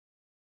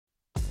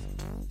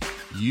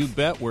You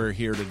bet we're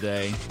here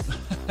today.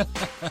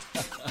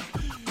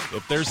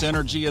 If there's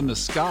energy in the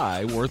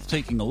sky worth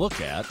taking a look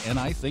at, and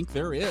I think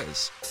there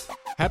is.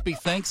 Happy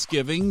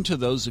Thanksgiving to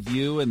those of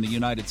you in the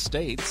United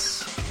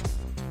States,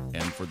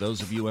 and for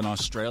those of you in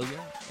Australia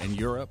and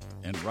Europe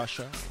and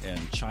Russia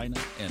and China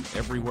and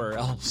everywhere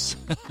else.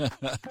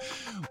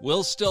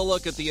 We'll still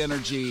look at the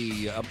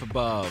energy up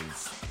above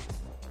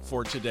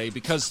for today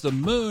because the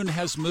moon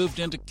has moved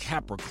into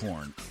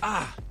Capricorn.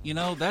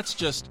 That's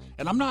just,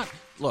 and I'm not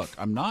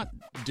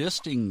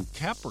dissing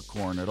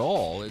Capricorn at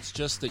all. It's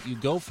just that you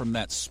go from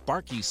that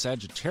sparky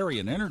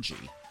Sagittarian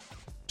energy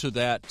to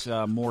that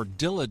more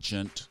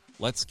diligent,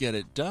 let's get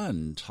it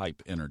done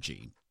type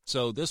energy.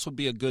 So this would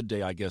be a good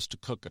day, I guess, to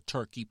cook a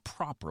turkey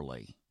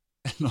properly.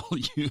 And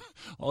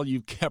all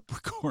you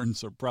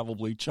Capricorns are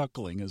probably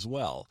chuckling as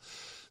well.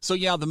 So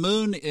yeah, the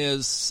moon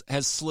has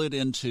slid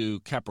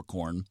into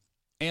Capricorn.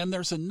 And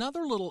there's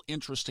another little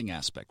interesting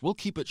aspect. We'll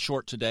keep it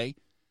short today,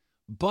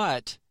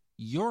 but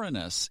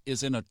Uranus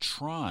is in a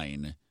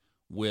trine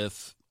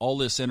with all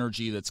this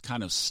energy that's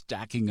kind of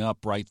stacking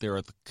up right there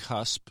at the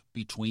cusp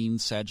between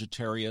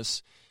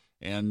Sagittarius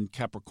and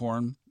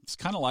Capricorn. It's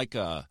kind of like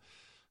a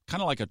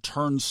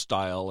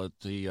turnstile at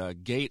the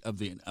gate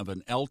of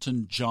an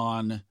Elton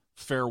John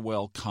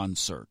farewell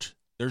concert.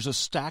 There's a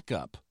stack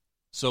up.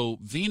 So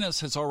Venus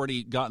has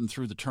already gotten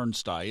through the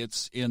turnstile.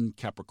 It's in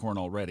Capricorn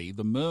already.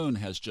 The moon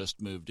has just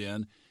moved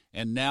in.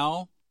 And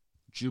now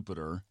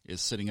Jupiter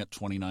is sitting at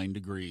 29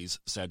 degrees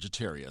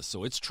Sagittarius.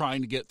 So it's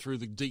trying to get through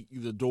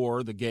the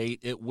door, the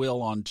gate. It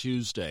will on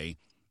Tuesday.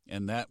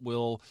 And that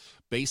will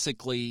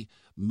basically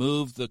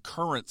move the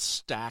current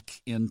stack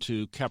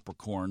into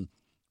Capricorn.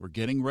 We're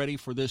getting ready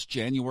for this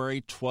January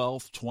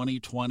 12th,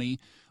 2020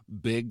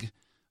 big.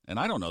 And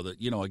I don't know that,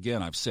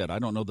 again, I've said, I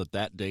don't know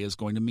that day is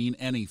going to mean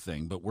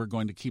anything, but we're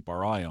going to keep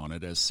our eye on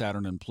it as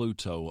Saturn and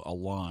Pluto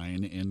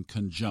align in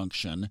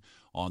conjunction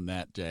on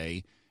that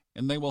day.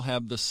 And they will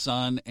have the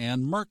Sun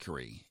and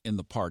Mercury in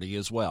the party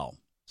as well.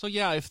 So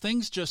yeah, if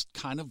things just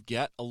kind of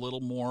get a little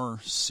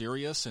more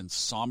serious and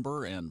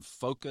somber and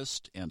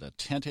focused and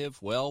attentive,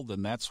 well,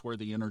 then that's where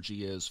the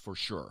energy is for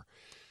sure.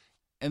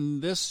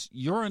 And this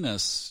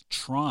Uranus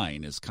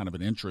trine is kind of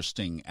an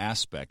interesting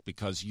aspect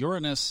because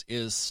Uranus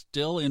is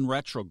still in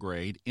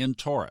retrograde in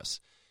Taurus.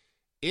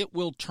 It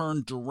will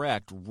turn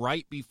direct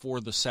right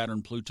before the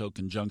Saturn-Pluto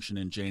conjunction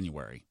in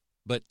January.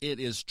 But it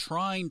is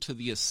trine to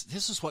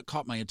this is what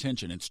caught my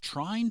attention. It's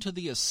trine to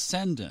the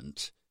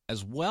ascendant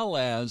as well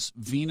as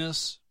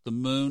Venus, the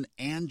moon,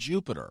 and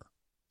Jupiter.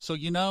 So,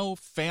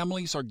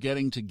 families are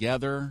getting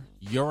together.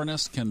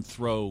 Uranus can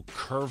throw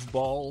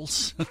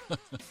curveballs.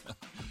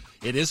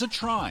 It is a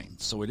trine,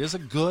 so it is a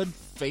good,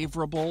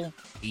 favorable,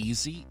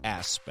 easy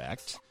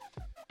aspect.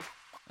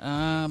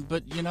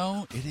 But,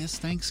 it is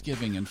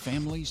Thanksgiving, and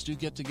families do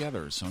get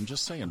together. So I'm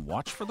just saying,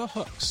 watch for the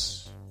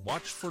hooks.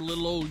 Watch for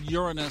little old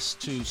Uranus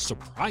to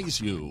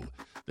surprise you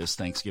this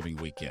Thanksgiving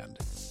weekend.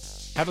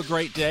 Have a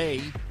great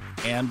day,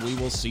 and we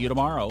will see you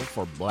tomorrow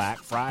for Black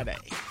Friday.